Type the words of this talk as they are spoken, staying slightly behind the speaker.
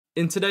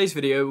In today's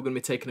video, we're going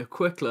to be taking a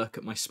quick look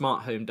at my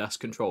smart home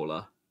desk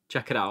controller.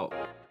 Check it out.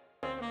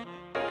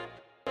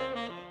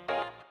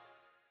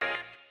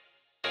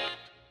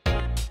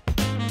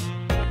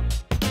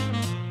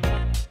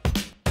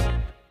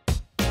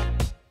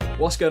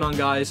 What's going on,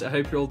 guys? I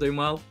hope you're all doing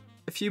well.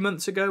 A few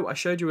months ago, I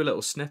showed you a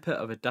little snippet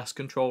of a desk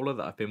controller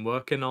that I've been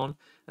working on,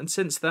 and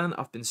since then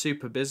I've been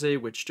super busy,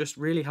 which just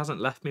really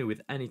hasn't left me with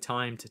any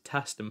time to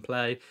test and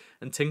play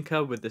and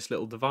tinker with this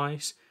little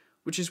device,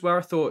 which is where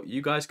I thought you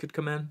guys could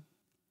come in.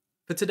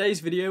 For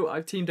today's video,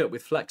 I've teamed up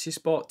with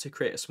Flexispot to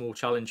create a small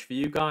challenge for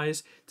you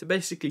guys to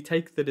basically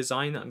take the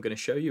design that I'm going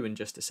to show you in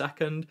just a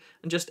second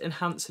and just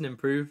enhance and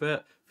improve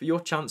it for your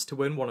chance to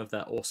win one of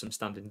their awesome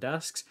standing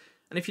desks.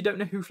 And if you don't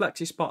know who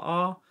Flexispot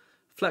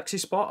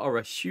are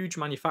a huge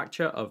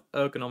manufacturer of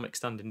ergonomic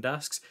standing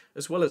desks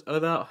as well as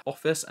other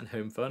office and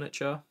home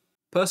furniture.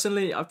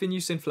 Personally, I've been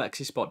using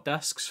Flexispot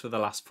Desks for the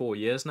last 4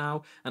 years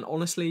now, and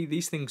honestly,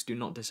 these things do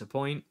not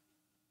disappoint.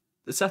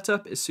 The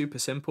setup is super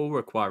simple,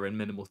 requiring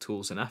minimal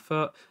tools and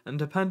effort, and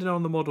depending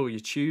on the model you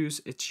choose,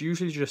 it's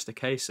usually just a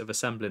case of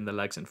assembling the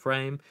legs and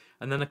frame,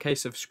 and then a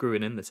case of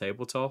screwing in the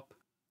tabletop.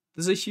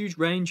 There's a huge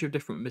range of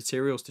different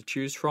materials to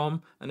choose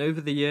from, and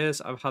over the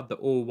years I've had the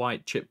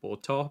all-white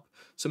chipboard top,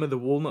 some of the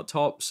walnut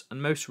tops,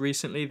 and most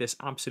recently this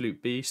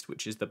absolute beast,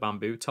 which is the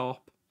bamboo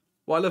top.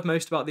 What I love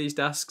most about these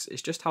desks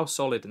is just how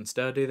solid and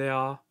sturdy they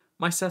are.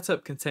 My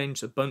setup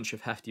contains a bunch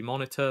of hefty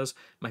monitors,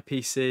 my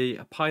PC,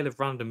 a pile of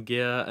random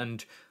gear,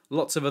 and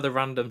lots of other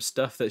random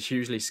stuff that's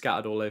usually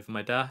scattered all over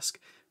my desk.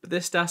 But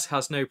this desk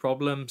has no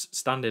problems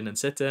standing and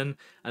sitting,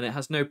 and it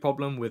has no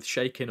problem with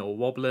shaking or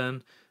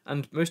wobbling,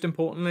 and most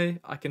importantly,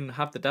 I can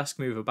have the desk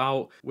move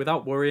about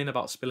without worrying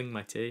about spilling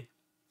my tea.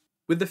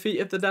 With the feet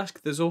of the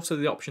desk, there's also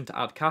the option to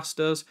add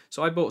casters,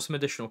 so I bought some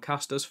additional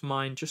casters for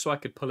mine just so I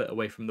could pull it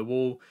away from the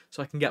wall,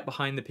 so I can get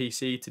behind the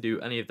PC to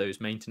do any of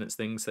those maintenance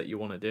things that you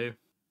want to do.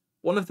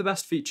 One of the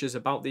best features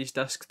about these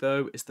desks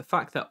though is the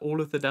fact that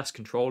all of the desk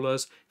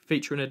controllers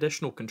feature an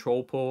additional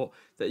control port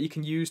that you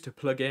can use to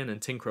plug in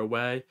and tinker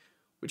away,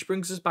 which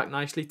brings us back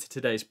nicely to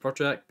today's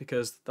project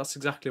because that's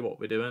exactly what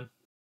we're doing.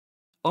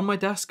 On my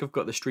desk I've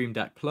got the Stream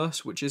Deck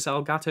Plus, which is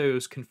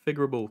Elgato's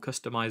configurable,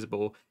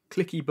 customizable,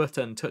 clicky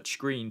button,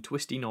 touchscreen,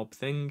 twisty knob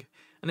thing,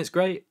 and it's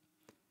great.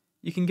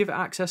 You can give it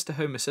access to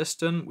Home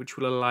Assistant, which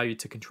will allow you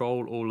to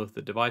control all of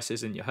the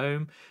devices in your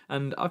home,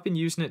 and I've been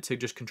using it to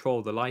just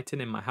control the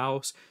lighting in my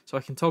house, so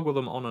I can toggle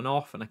them on and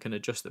off and I can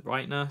adjust the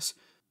brightness.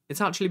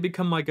 It's actually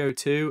become my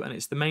go-to, and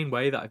it's the main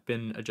way that I've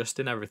been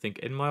adjusting everything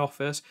in my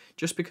office,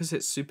 just because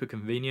it's super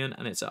convenient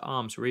and it's at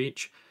arm's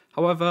reach.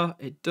 However,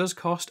 it does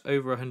cost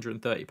over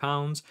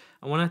 £130,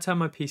 and when I turn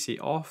my PC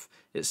off,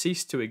 it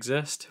ceased to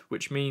exist,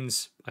 which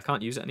means I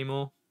can't use it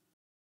anymore.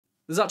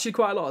 There's actually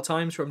quite a lot of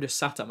times where I'm just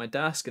sat at my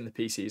desk and the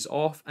PC is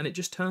off, and it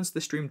just turns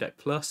the Stream Deck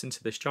Plus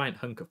into this giant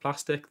hunk of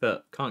plastic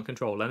that can't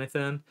control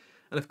anything.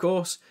 And of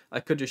course, I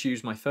could just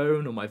use my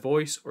phone or my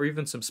voice or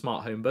even some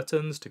smart home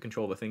buttons to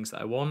control the things that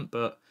I want,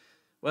 but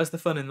where's the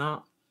fun in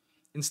that?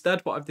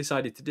 Instead, what I've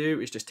decided to do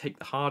is just take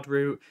the hard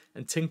route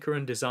and tinker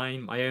and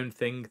design my own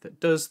thing that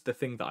does the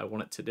thing that I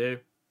want it to do.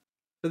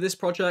 For this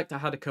project, I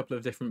had a couple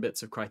of different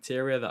bits of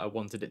criteria that I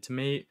wanted it to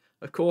meet.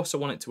 Of course, I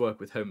want it to work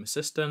with Home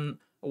Assistant,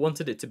 I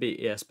wanted it to be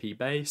ESP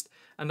based,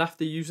 and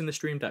after using the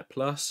Stream Deck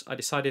Plus, I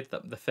decided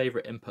that the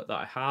favourite input that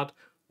I had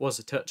was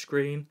a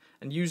touchscreen,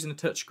 and using a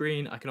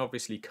touchscreen I can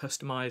obviously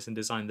customise and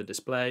design the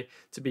display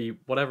to be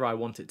whatever I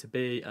want it to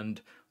be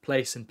and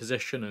place and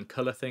position and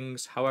colour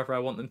things however I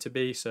want them to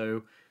be,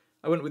 so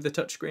I went with the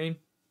touchscreen.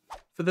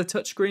 For the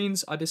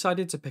touchscreens, I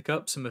decided to pick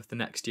up some of the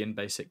Nextion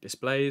basic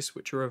displays,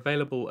 which are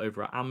available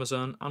over at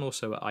Amazon and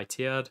also at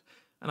ITED,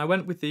 and I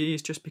went with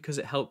these just because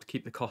it helped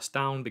keep the cost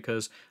down,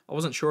 because I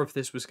wasn't sure if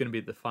this was going to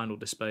be the final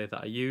display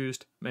that I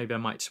used. Maybe I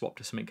might swap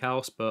to something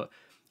else, but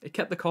it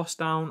kept the cost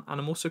down, and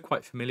I'm also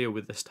quite familiar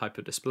with this type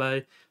of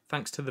display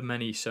thanks to the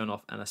many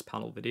Sonoff NS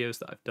panel videos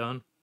that I've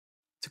done.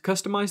 To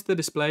customise the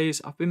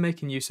displays, I've been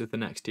making use of the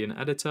Nextion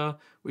editor,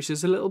 which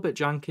is a little bit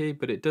janky,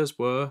 but it does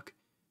work.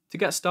 To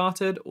get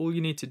started, all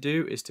you need to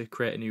do is to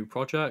create a new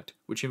project,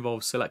 which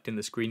involves selecting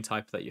the screen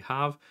type that you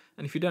have,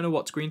 and if you don't know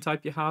what screen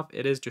type you have,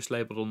 it is just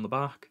labelled on the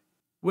back.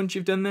 Once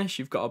you've done this,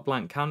 you've got a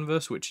blank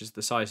canvas, which is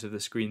the size of the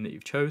screen that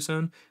you've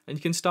chosen, and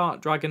you can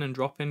start dragging and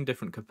dropping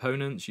different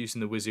components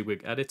using the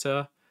WYSIWYG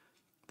editor.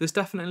 There's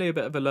definitely a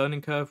bit of a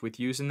learning curve with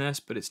using this,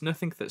 but it's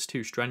nothing that's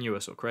too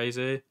strenuous or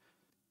crazy.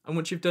 And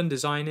once you've done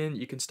designing,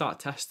 you can start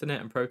testing it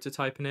and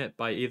prototyping it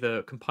by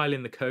either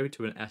compiling the code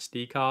to an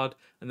SD card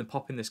and then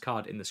popping this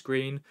card in the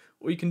screen,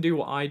 or you can do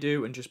what I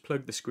do and just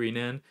plug the screen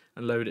in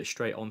and load it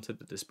straight onto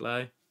the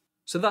display.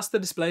 So that's the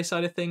display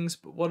side of things,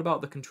 but what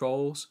about the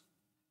controls?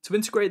 To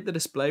integrate the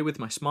display with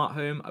my smart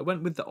home, I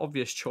went with the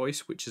obvious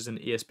choice, which is an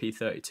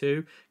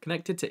ESP32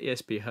 connected to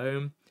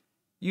ESPHome.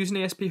 Using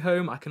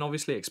ESPHome, I can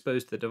obviously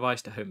expose the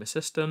device to Home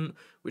Assistant,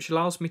 which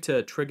allows me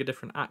to trigger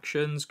different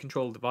actions,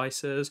 control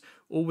devices,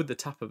 all with the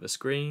tap of a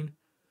screen.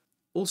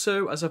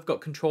 Also, as I've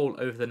got control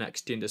over the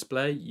Nextion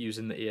display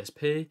using the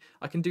ESP,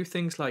 I can do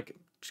things like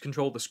to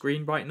control the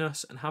screen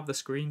brightness and have the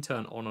screen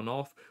turn on and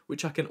off,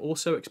 which I can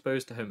also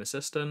expose to Home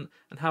Assistant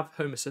and have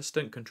Home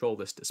Assistant control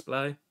this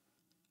display.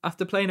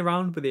 After playing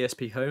around with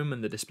ESPHome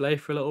and the display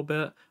for a little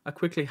bit, I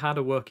quickly had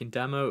a working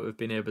demo of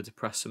being able to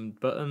press some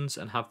buttons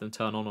and have them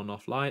turn on and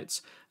off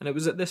lights, and it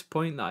was at this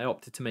point that I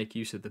opted to make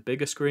use of the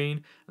bigger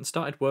screen and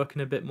started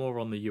working a bit more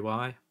on the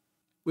UI.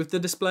 With the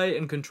display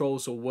and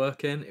controls all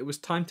working, it was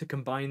time to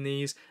combine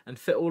these and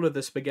fit all of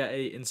the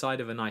spaghetti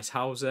inside of a nice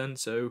housing,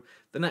 so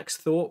the next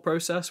thought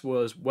process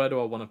was, where do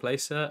I want to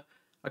place it?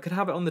 I could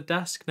have it on the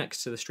desk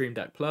next to the Stream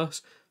Deck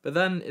Plus, but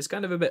then it's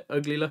kind of a bit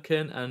ugly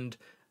looking, and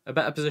a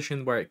better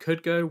position where it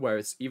could go, where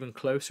it's even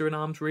closer in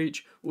arm's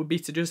reach, would be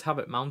to just have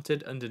it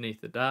mounted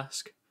underneath the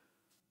desk.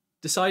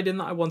 Deciding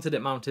that I wanted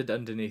it mounted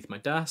underneath my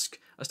desk,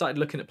 I started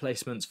looking at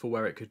placements for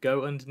where it could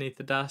go underneath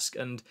the desk,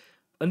 and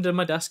under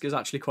my desk is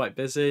actually quite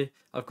busy.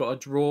 I've got a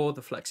drawer,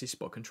 the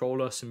Flexispot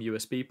controller, some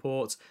USB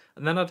ports,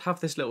 and then I'd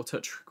have this little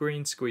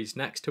touchscreen squeezed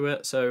next to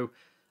it, so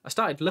I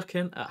started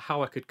looking at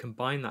how I could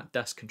combine that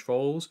desk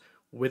controls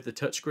with the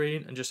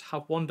touchscreen and just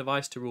have one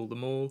device to rule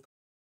them all.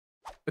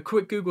 A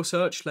quick Google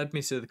search led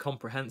me to the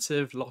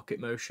comprehensive Lock It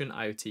Motion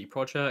IoT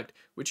project,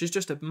 which is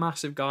just a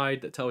massive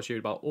guide that tells you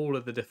about all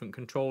of the different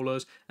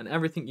controllers and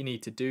everything you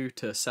need to do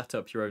to set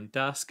up your own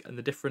desk and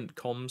the different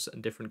comms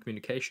and different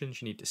communications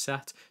you need to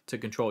set to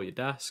control your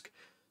desk.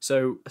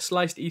 So a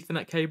sliced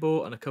Ethernet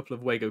cable and a couple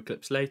of Wago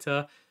clips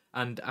later,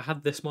 and I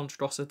had this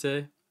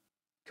monstrosity.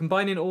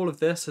 Combining all of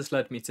this has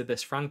led me to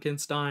this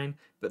Frankenstein,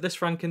 but this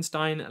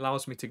Frankenstein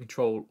allows me to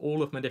control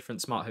all of my different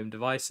smart home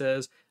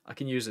devices. I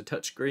can use a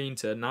touchscreen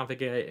to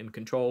navigate and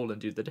control and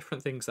do the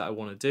different things that I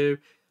want to do.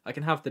 I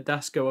can have the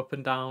desk go up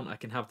and down, I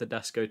can have the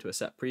desk go to a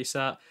set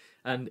preset,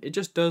 and it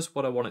just does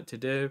what I want it to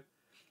do.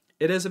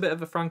 It is a bit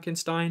of a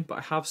Frankenstein, but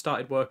I have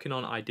started working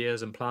on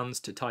ideas and plans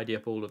to tidy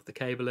up all of the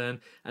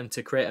cabling and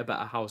to create a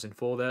better housing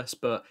for this,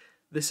 but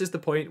this is the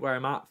point where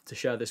I'm at to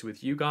share this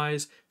with you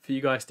guys, for you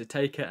guys to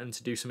take it and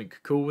to do something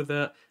cool with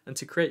it, and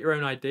to create your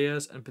own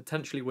ideas and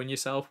potentially win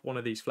yourself one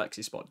of these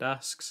Flexispot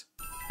desks.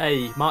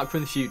 Hey, Mark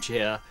from the future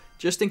here.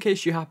 Just in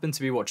case you happen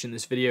to be watching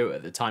this video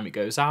at the time it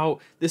goes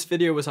out, this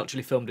video was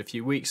actually filmed a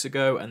few weeks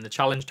ago and the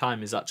challenge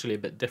time is actually a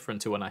bit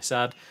different to when I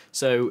said,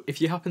 so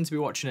if you happen to be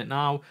watching it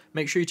now,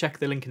 make sure you check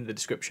the link in the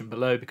description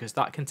below because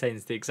that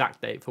contains the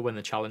exact date for when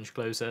the challenge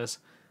closes.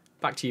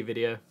 Back to your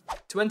video.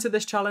 To enter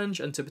this challenge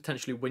and to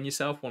potentially win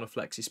yourself one of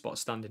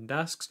Flexispot's standing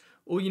desks,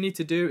 all you need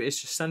to do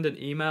is just send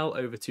an email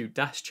over to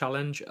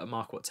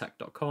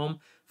deskchallenge@markwhattech.com,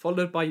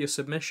 followed by your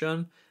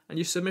submission, and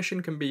your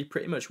submission can be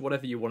pretty much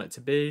whatever you want it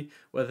to be,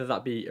 whether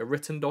that be a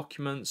written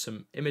document,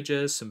 some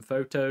images, some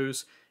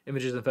photos.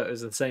 Images and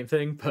photos are the same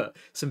thing, but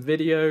some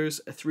videos,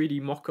 a 3D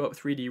mock-up,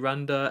 3D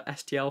render,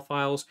 STL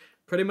files,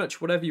 pretty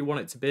much whatever you want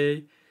it to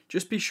be.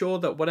 Just be sure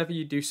that whatever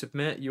you do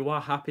submit, you are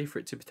happy for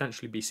it to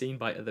potentially be seen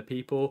by other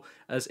people,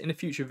 as in a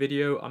future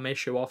video I may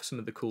show off some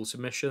of the cool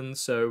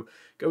submissions, so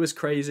go as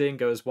crazy and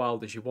go as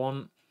wild as you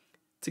want.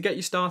 To get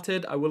you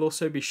started, I will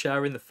also be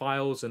sharing the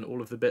files and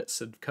all of the bits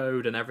of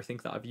code and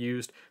everything that I've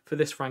used for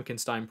this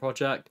Frankenstein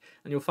project,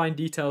 and you'll find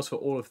details for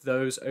all of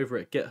those over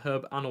at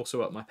GitHub and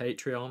also at my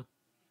Patreon.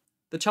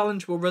 The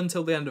challenge will run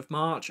till the end of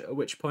March, at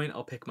which point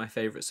I'll pick my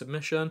favourite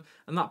submission,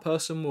 and that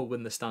person will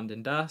win the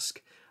standing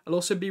desk. I'll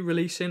also be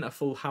releasing a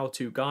full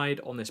how-to guide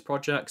on this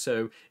project,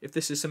 so if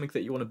this is something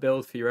that you want to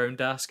build for your own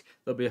desk,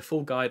 there'll be a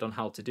full guide on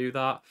how to do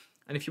that.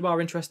 And if you are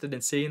interested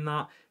in seeing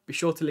that, be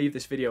sure to leave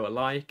this video a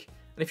like.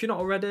 And if you're not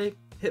already,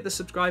 hit the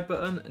subscribe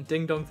button and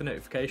ding dong the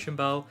notification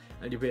bell,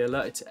 and you'll be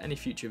alerted to any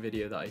future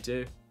video that I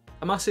do.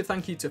 A massive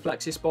thank you to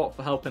Flexispot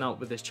for helping out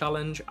with this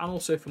challenge, and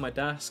also for my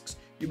desks.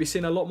 You'll be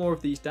seeing a lot more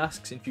of these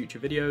desks in future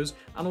videos,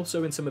 and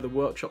also in some of the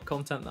workshop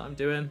content that I'm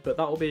doing, but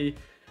that'll be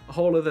a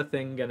whole other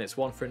thing and it's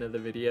one for another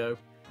video.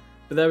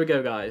 But there we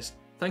go guys,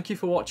 thank you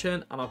for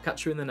watching and I'll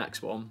catch you in the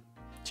next one.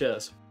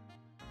 Cheers.